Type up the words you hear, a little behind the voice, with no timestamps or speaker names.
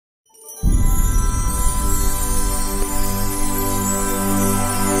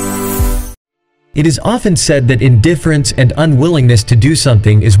It is often said that indifference and unwillingness to do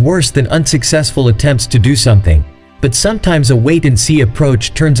something is worse than unsuccessful attempts to do something, but sometimes a wait-and-see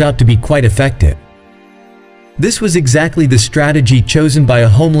approach turns out to be quite effective. This was exactly the strategy chosen by a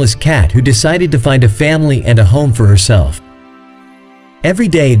homeless cat who decided to find a family and a home for herself. Every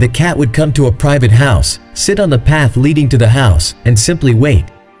day the cat would come to a private house, sit on the path leading to the house, and simply wait.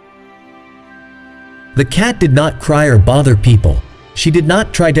 The cat did not cry or bother people. She did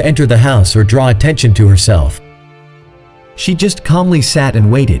not try to enter the house or draw attention to herself. She just calmly sat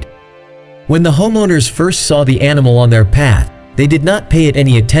and waited. When the homeowners first saw the animal on their path, they did not pay it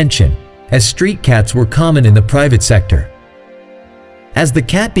any attention, as street cats were common in the private sector. As the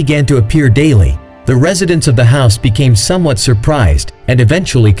cat began to appear daily, the residents of the house became somewhat surprised and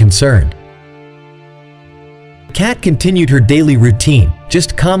eventually concerned. The cat continued her daily routine,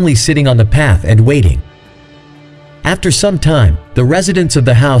 just calmly sitting on the path and waiting. After some time, the residents of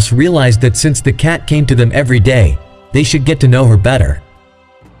the house realized that since the cat came to them every day, they should get to know her better.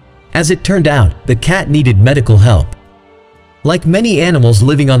 As it turned out, the cat needed medical help. Like many animals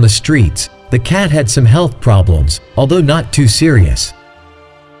living on the streets, the cat had some health problems, although not too serious.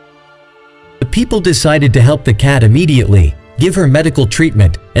 The people decided to help the cat immediately, give her medical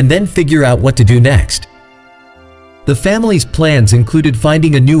treatment, and then figure out what to do next. The family's plans included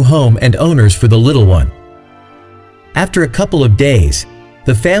finding a new home and owners for the little one. After a couple of days,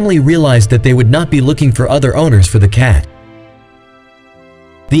 the family realized that they would not be looking for other owners for the cat.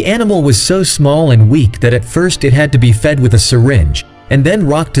 The animal was so small and weak that at first it had to be fed with a syringe, and then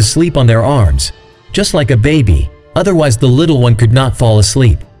rocked to sleep on their arms, just like a baby, otherwise the little one could not fall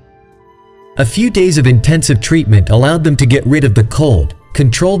asleep. A few days of intensive treatment allowed them to get rid of the cold,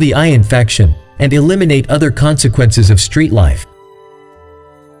 control the eye infection, and eliminate other consequences of street life.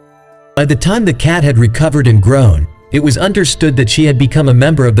 By the time the cat had recovered and grown, it was understood that she had become a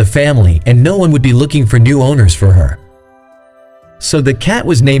member of the family and no one would be looking for new owners for her. So the cat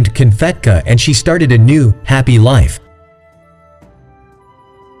was named Confetka and she started a new, happy life.